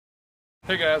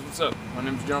Hey guys, what's up? My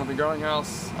name is Jonathan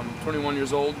Garlinghouse. I'm 21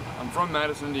 years old. I'm from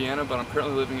Madison, Indiana, but I'm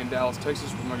currently living in Dallas,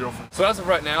 Texas with my girlfriend. So as of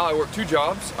right now, I work two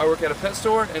jobs. I work at a pet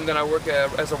store and then I work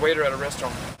as a waiter at a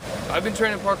restaurant. I've been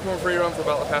training parkour and free run for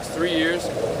about the past 3 years.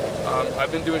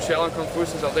 I've been doing Shaolin Kung Fu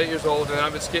since I was 8 years old, and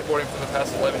I've been skateboarding for the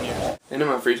past 11 years. And in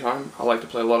my free time, I like to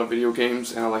play a lot of video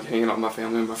games and I like hanging out with my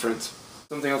family and my friends.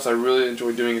 Something else I really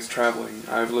enjoy doing is traveling.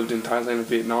 I've lived in Thailand and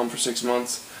Vietnam for 6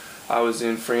 months. I was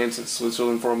in France and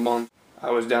Switzerland for a month. I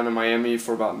was down in Miami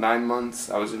for about 9 months.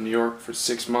 I was in New York for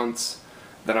 6 months.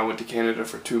 Then I went to Canada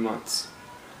for 2 months.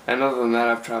 And other than that,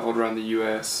 I've traveled around the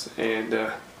US and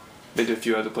been to a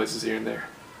few other places here and there.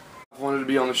 I've wanted to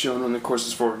be on the show and run the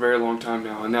courses for a very long time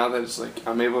now, and now that it's like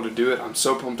I'm able to do it, I'm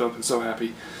so pumped up and so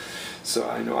happy. So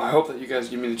I hope that you guys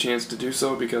give me the chance to do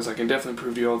so, because I can definitely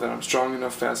prove to you all that I'm strong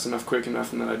enough, fast enough, quick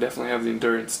enough, and that I definitely have the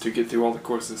endurance to get through all the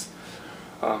courses.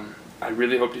 I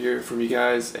really hope to hear from you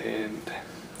guys, and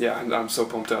yeah, I'm so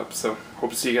pumped up. So hope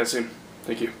to see you guys soon.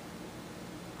 Thank you.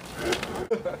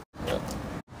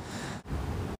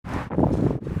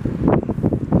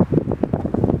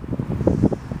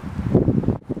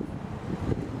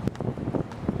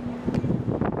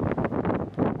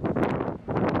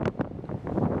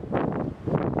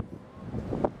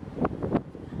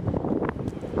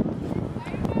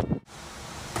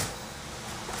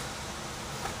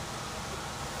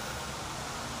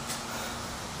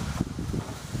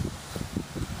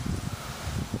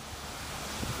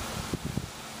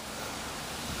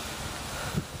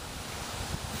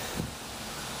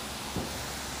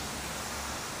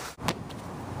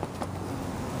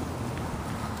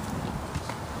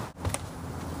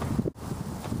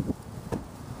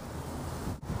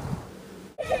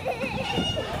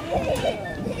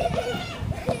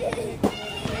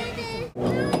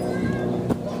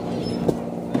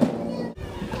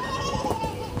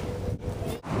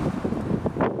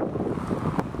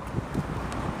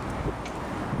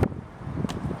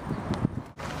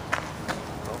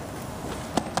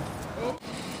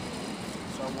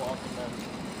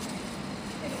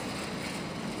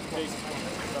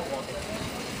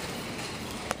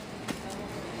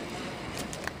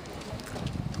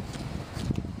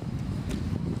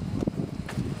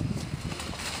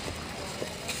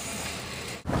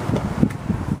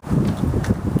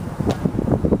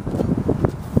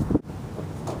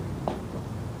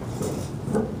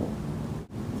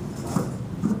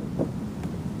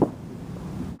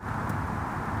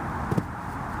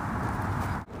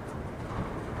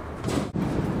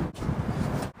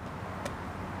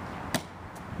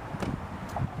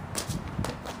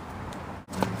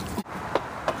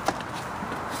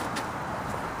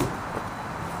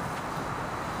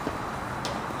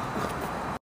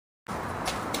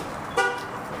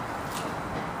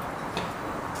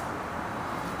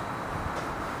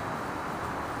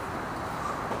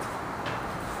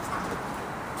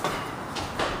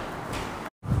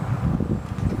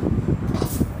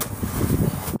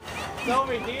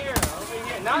 Over here,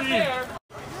 not there.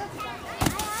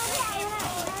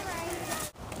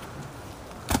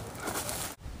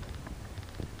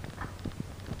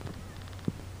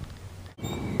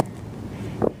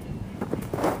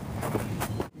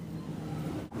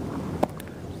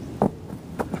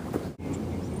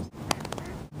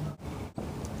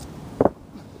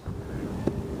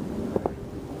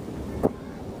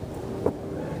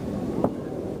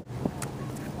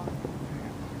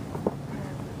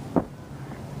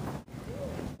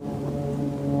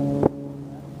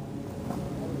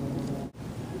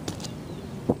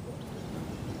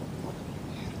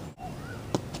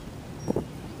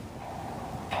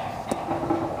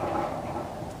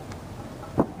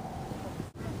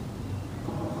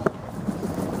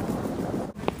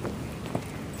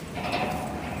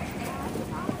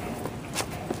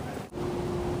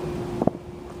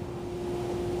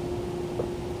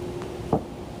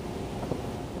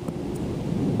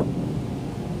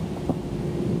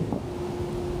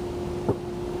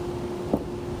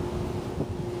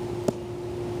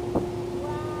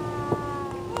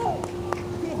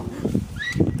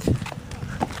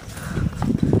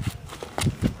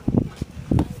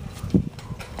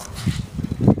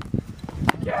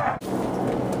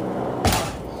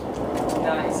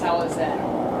 Nice, how was that?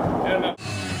 Yeah, no.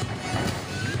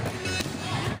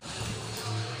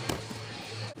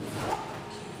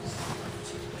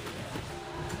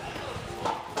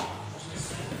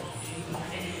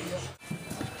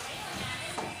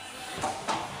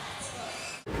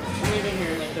 I'm leaving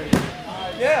here in 30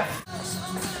 minutes. Yeah.